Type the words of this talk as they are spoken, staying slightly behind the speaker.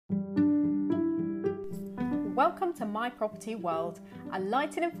Welcome to My Property World, a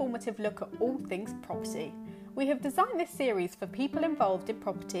light and informative look at all things property. We have designed this series for people involved in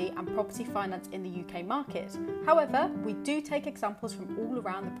property and property finance in the UK market. However, we do take examples from all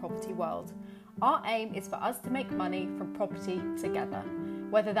around the property world. Our aim is for us to make money from property together,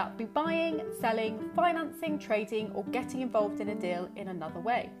 whether that be buying, selling, financing, trading, or getting involved in a deal in another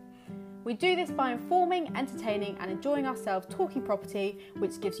way. We do this by informing, entertaining and enjoying ourselves talking property,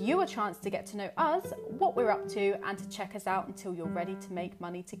 which gives you a chance to get to know us, what we're up to, and to check us out until you're ready to make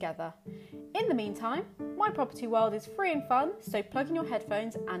money together. In the meantime, My Property World is free and fun, so plug in your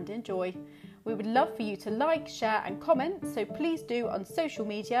headphones and enjoy. We would love for you to like, share and comment, so please do on social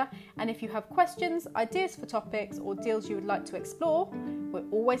media. And if you have questions, ideas for topics or deals you would like to explore, we're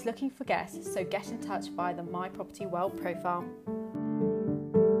always looking for guests, so get in touch via the My Property World profile.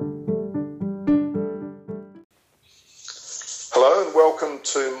 Hello and welcome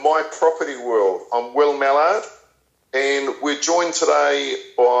to My Property World. I'm Will Mallard and we're joined today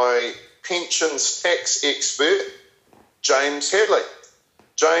by pensions tax expert James Hadley.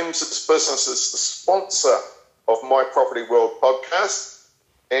 James's business is the sponsor of My Property World podcast,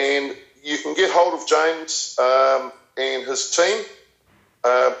 and you can get hold of James and his team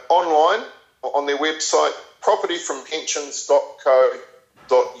online on their website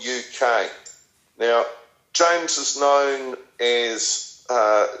propertyfrompensions.co.uk. Now, James is known as,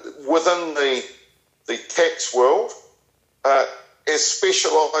 within the tax world, as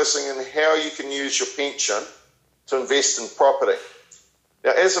specialising in how you can use your pension to invest in property.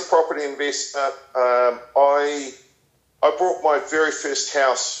 Now, as a property investor, I bought my very first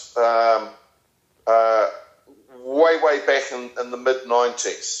house way back in the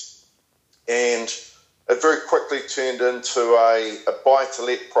mid-90s, and it very quickly turned into a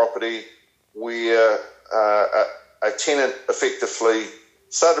buy-to-let property where a tenant effectively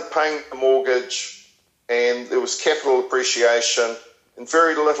started paying the mortgage, and there was capital appreciation, and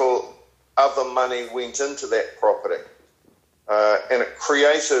very little other money went into that property. And it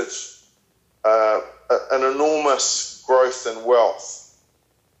created an enormous growth in wealth.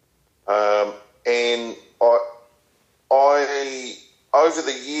 And I over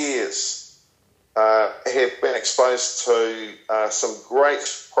the years, have been exposed to some great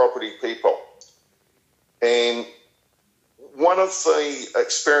property people. And one of the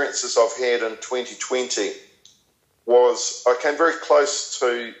experiences I've had in 2020 was I came very close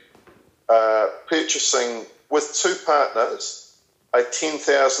to purchasing with two partners a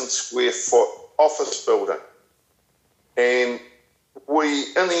 10,000 square foot office building. And in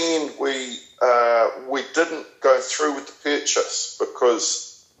the end, we didn't go through with the purchase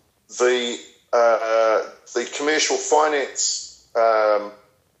because the commercial finance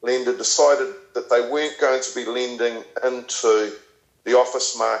lender decided that they weren't going to be lending into the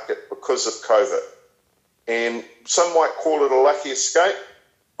office market because of COVID. And some might call it a lucky escape,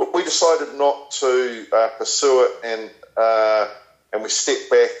 but we decided not to pursue it, and we stepped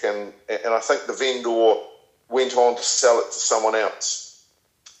back, and I think the vendor went on to sell it to someone else.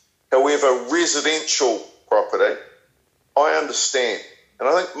 However, residential property, I understand, and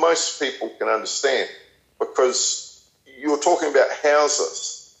I think most people can understand, because you're talking about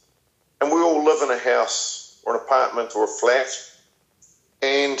houses, and we all live in a house or an apartment or a flat,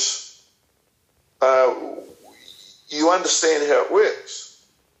 and you understand how it works.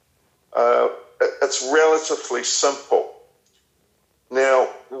 It's relatively simple. Now,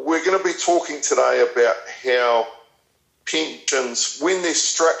 we're going to be talking today about how pensions, when they're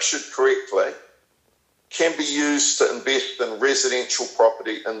structured correctly, can be used to invest in residential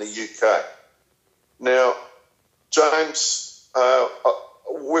property in the UK. Now, James,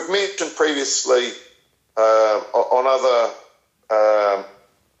 we've mentioned previously on other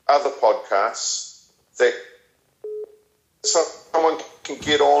podcasts that someone can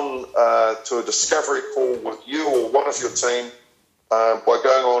get on to a discovery call with you or one of your team by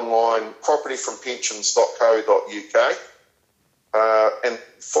going online, propertyfrompensions.co.uk, and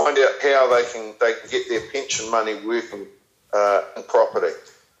find out how they can get their pension money working in property.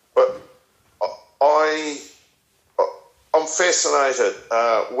 But I'm fascinated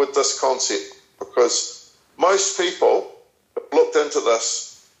with this concept, because most people that looked into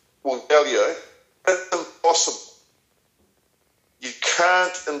this will tell you it's impossible. You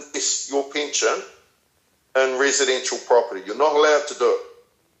can't invest your pension in residential property. You're not allowed to do it.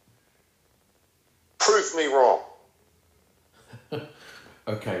 Prove me wrong.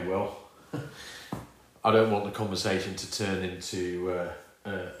 Okay, well, I don't want the conversation to turn into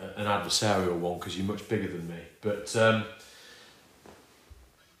an adversarial one, because you're much bigger than me. But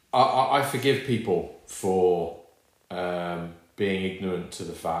I forgive people for being ignorant to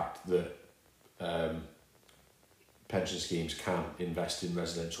the fact that pension schemes can invest in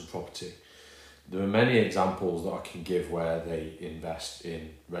residential property. There are many examples that I can give where they invest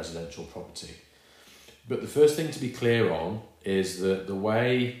in residential property. But the first thing to be clear on is that the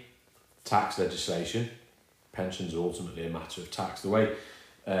way tax legislation, pensions are ultimately a matter of tax, the way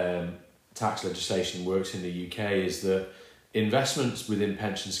tax legislation works in the UK is that investments within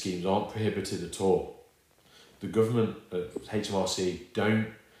pension schemes aren't prohibited at all. The government, HMRC, don't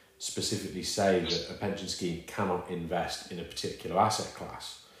specifically say that a pension scheme cannot invest in a particular asset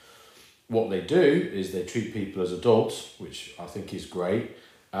class. What they do is they treat people as adults, which I think is great,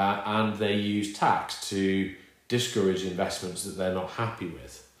 and they use tax to discourage investments that they're not happy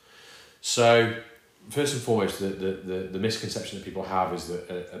with. So, first and foremost, the misconception that people have is that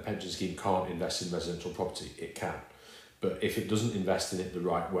a pension scheme can't invest in residential property. It can. But if it doesn't invest in it the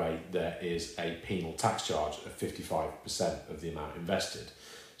right way, there is a penal tax charge of 55% of the amount invested.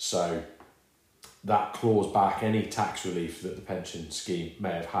 So that claws back any tax relief that the pension scheme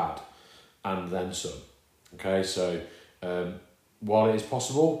may have had, and then some. Okay, so while it is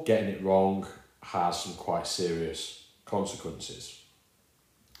possible, getting it wrong has some quite serious consequences.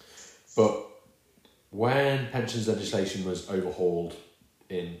 But when pensions legislation was overhauled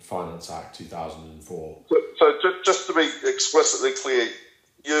in Finance Act 2004... So just to be explicitly clear,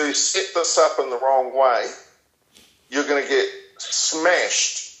 you set this up in the wrong way, you're going to get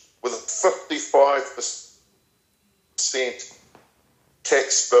smashed with a 55%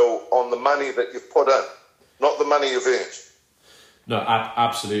 tax bill on the money that you put in, not the money you've earned. No,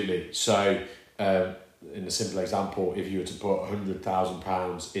 absolutely. So, in a simple example, if you were to put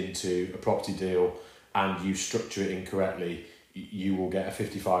 £100,000 into a property deal and you structure it incorrectly, you will get a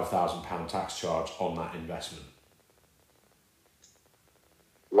 £55,000 tax charge on that investment.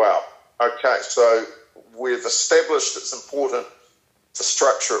 Wow. Okay, so we've established it's important to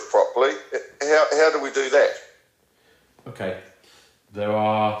structure it properly. How do we do that? Okay, there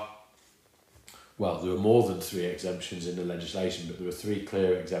are more than 3 exemptions in the legislation, but there are 3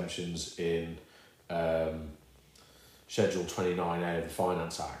 clear exemptions in Schedule 29A of the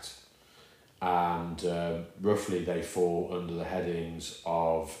Finance Act. And roughly they fall under the headings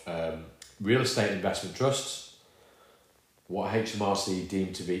of real estate investment trusts, what HMRC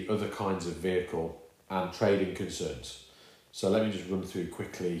deemed to be other kinds of vehicle, and trading concerns. So let me just run through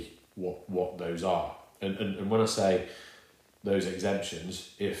quickly what those are. And when I say those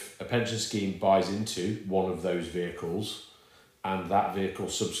exemptions, if a pension scheme buys into one of those vehicles and that vehicle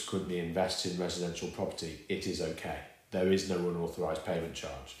subsequently invests in residential property, it is okay. There is no unauthorised payment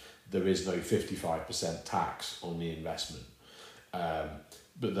charge. There is no 55% tax on the investment.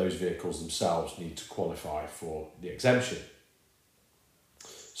 But those vehicles themselves need to qualify for the exemption.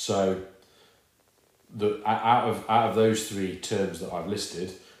 So out of those 3 terms that I've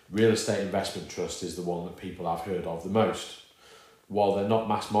listed, real estate investment trust is the one that people have heard of the most. While they're not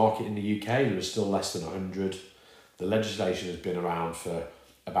mass market in the UK, there are still less than 100. The legislation has been around for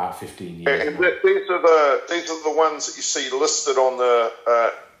about 15 years. And these are the ones that you see listed on the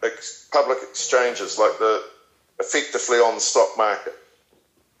public exchanges, like effectively on the stock market.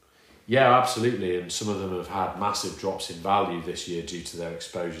 Yeah, absolutely. And some of them have had massive drops in value this year due to their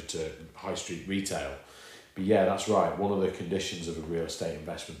exposure to high street retail. But yeah, that's right. One of the conditions of a real estate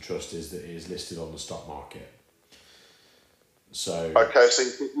investment trust is that it is listed on the stock market. So okay, so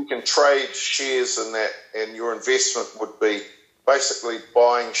you can trade shares in that, and your investment would be basically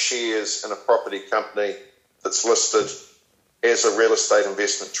buying shares in a property company that's listed as a real estate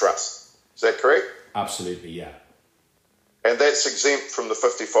investment trust. Is that correct? Absolutely, yeah. And that's exempt from the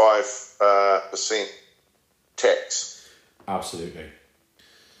 55% tax? Absolutely.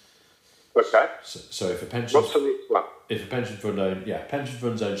 Okay. So if a pension... What's the next one? If a pension fund pension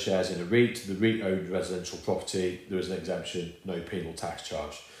funds own shares in a REIT, the REIT owns residential property, there is an exemption, no penal tax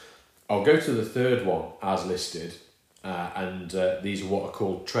charge. I'll go to the third one as listed, and these are what are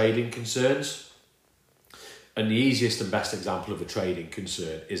called trading concerns. And the easiest and best example of a trading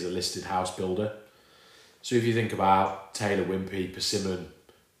concern is a listed house builder. So if you think about Taylor Wimpey, Persimmon,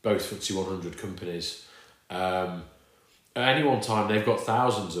 both FTSE 100 companies, at any one time they've got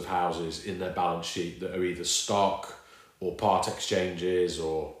thousands of houses in their balance sheet that are either stock or part exchanges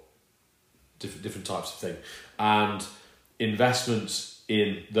or different types of thing. And investments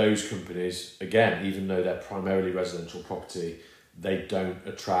in those companies, again, even though they're primarily residential property, they don't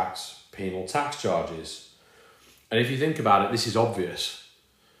attract penal tax charges. And if you think about it, this is obvious.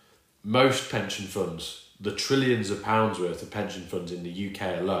 Most pension funds, the trillions of pounds worth of pension funds in the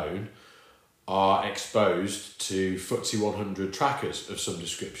UK alone, are exposed to FTSE 100 trackers of some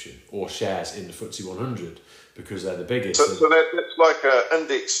description or shares in the FTSE 100. because they're the biggest. So that's like an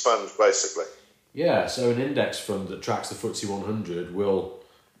index fund, basically. Yeah, so an index fund that tracks the FTSE 100 will,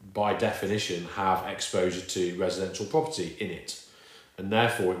 by definition, have exposure to residential property in it. And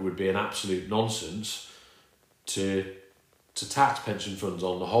therefore, it would be an absolute nonsense to tax pension funds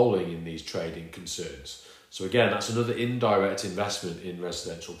on the holding in these trading concerns. So again, that's another indirect investment in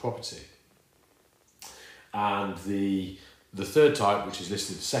residential property. And the third type, which is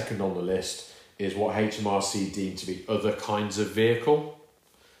listed second on the list, is what HMRC deemed to be other kinds of vehicle.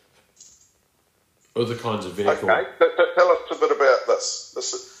 Other kinds of vehicle. Okay, tell us a bit about this.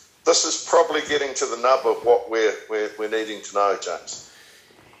 This is probably getting to the nub of what we're needing to know, James.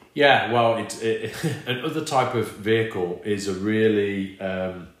 Yeah, well, another type of vehicle is a really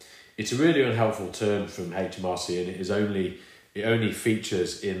unhelpful term from HMRC, and it only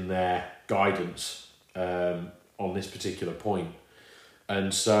features in their guidance on this particular point.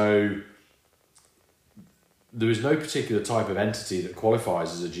 And so there is no particular type of entity that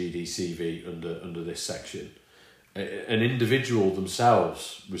qualifies as a GDCV under this section. An individual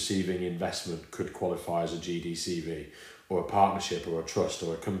themselves receiving investment could qualify as a GDCV, or a partnership, or a trust,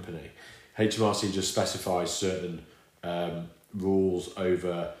 or a company. HMRC just specifies certain rules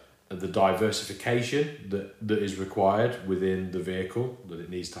over the diversification that is required within the vehicle, that it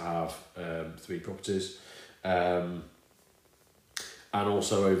needs to have 3 properties, and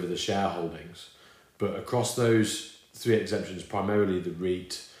also over the shareholdings. But across those 3 exemptions, primarily the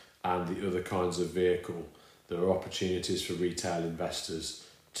REIT and the other kinds of vehicle, there are opportunities for retail investors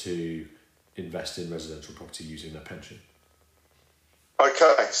to invest in residential property using their pension.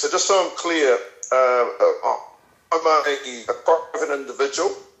 Okay, so just so I'm clear, I'm a private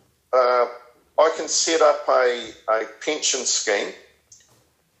individual. I can set up a pension scheme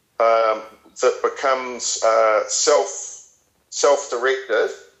that becomes self-directed,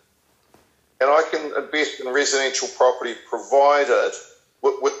 and I can invest in residential property provided,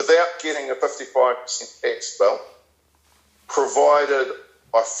 without getting a 55% tax bill, provided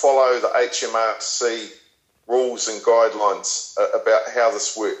I follow the HMRC rules and guidelines about how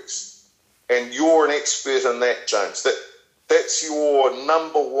this works. And you're an expert in that, James. That's your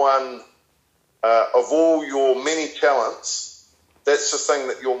number one, of all your many talents, that's the thing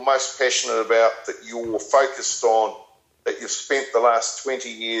that you're most passionate about, that you're focused on, that you've spent the last 20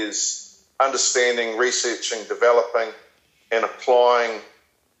 years understanding, researching, developing, and applying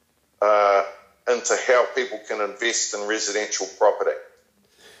into how people can invest in residential property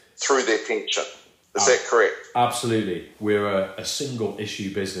through their pension. Is that correct? Absolutely. We're a single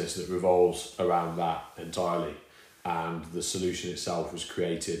issue business that revolves around that entirely. And the solution itself was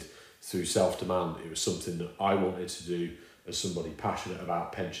created through self-demand. It was something that I wanted to do as somebody passionate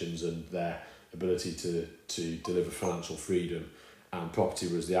about pensions and their ability to deliver financial freedom. And property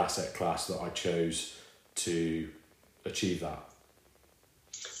was the asset class that I chose to achieve that.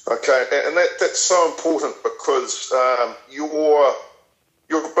 Okay, and that's so important, because your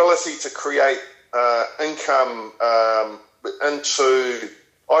ability to create income into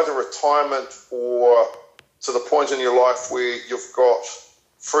either retirement or to the point in your life where you've got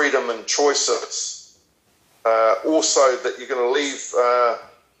freedom and choices. Also, that you're going to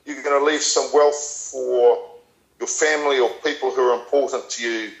leave some wealth for your family or people who are important to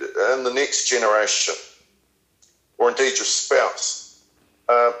you in the next generation, or indeed your spouse.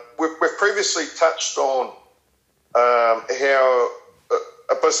 We've previously touched on how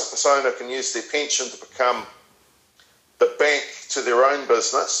a business owner can use their pension to become the bank to their own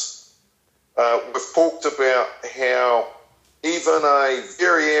business. We've talked about how even a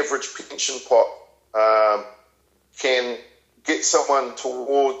very average pension pot can get someone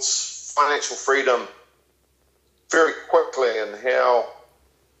towards financial freedom very quickly, and how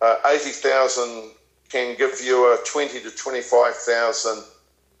 80,000 can give you a 20 to 25,000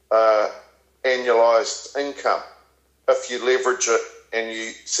 annualised income if you leverage it and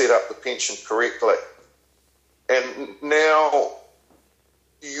you set up the pension correctly. And now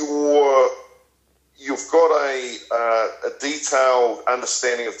you've got a detailed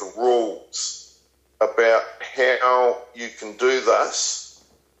understanding of the rules about how you can do this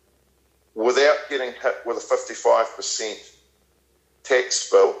without getting hit with a 55% tax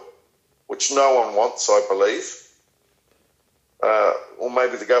bill, which no one wants, I believe. Or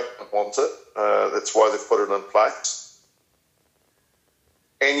maybe the government wants it. That's why they've put it in place.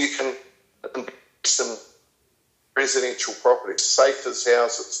 And you can invest in residential properties, safe as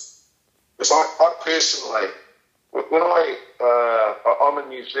houses. Because I personally, when I'm a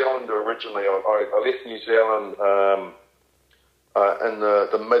New Zealander originally. I left New Zealand in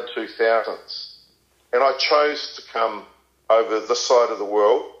the mid-2000s. And I chose to come over this side of the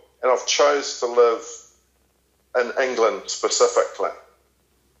world. And I've chose to live in England specifically.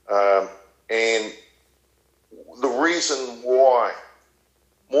 And the reason why,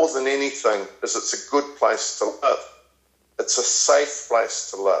 more than anything, is it's a good place to live. It's a safe place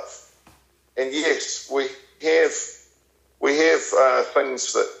to live. And yes, we have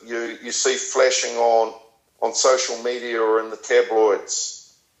things that you see flashing on social media or in the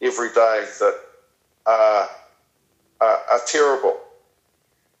tabloids every day that are terrible.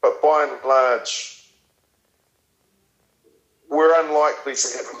 But by and large, we're unlikely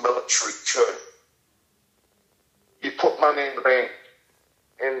to have a military coup. You put money in the bank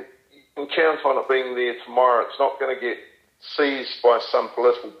and you can count on it being there tomorrow. It's not going to get seized by some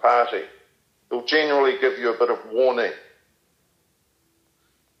political party. They'll generally give you a bit of warning.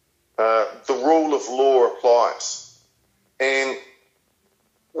 The rule of law applies. And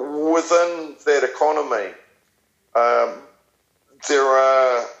within that economy, there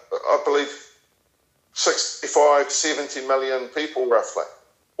are, I believe, 65, 70 million people roughly,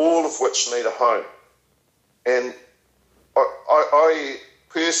 all of which need a home. And I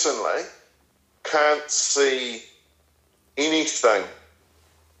personally can't see anything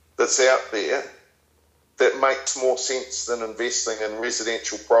that's out there that makes more sense than investing in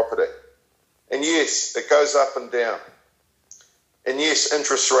residential property. And yes, it goes up and down. And yes,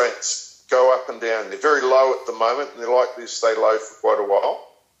 interest rates go up and down. They're very low at the moment, and they're likely to stay low for quite a while.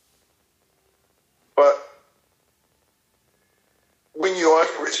 But when you own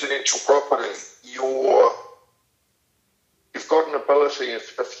residential property, you've got an ability,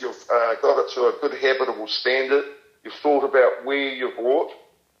 if you've got it to a good habitable standard, you've thought about where you've bought,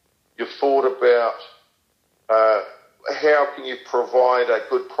 you've thought about how can you provide a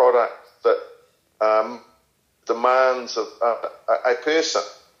good product that demands of a person.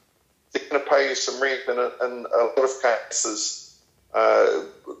 They're going to pay you some rent in a lot of cases,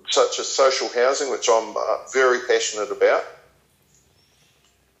 such as social housing, which I'm very passionate about.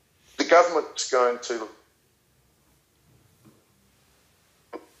 The government's going to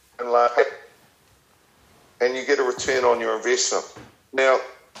and you get a return on your investment. Now,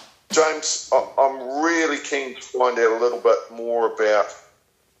 James, I'm really keen to find out a little bit more about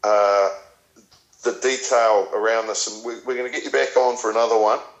the detail around this, and we're going to get you back on for another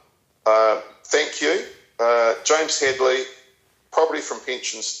one. Thank you. James Hadley,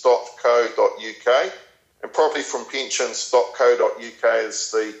 propertyfrompensions.co.uk, and propertyfrompensions.co.uk is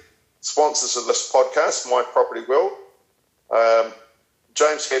the sponsors of this podcast, My Property World.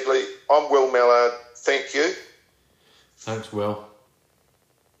 James Hadley, I'm Will Mallard. Thank you. Thanks, Will.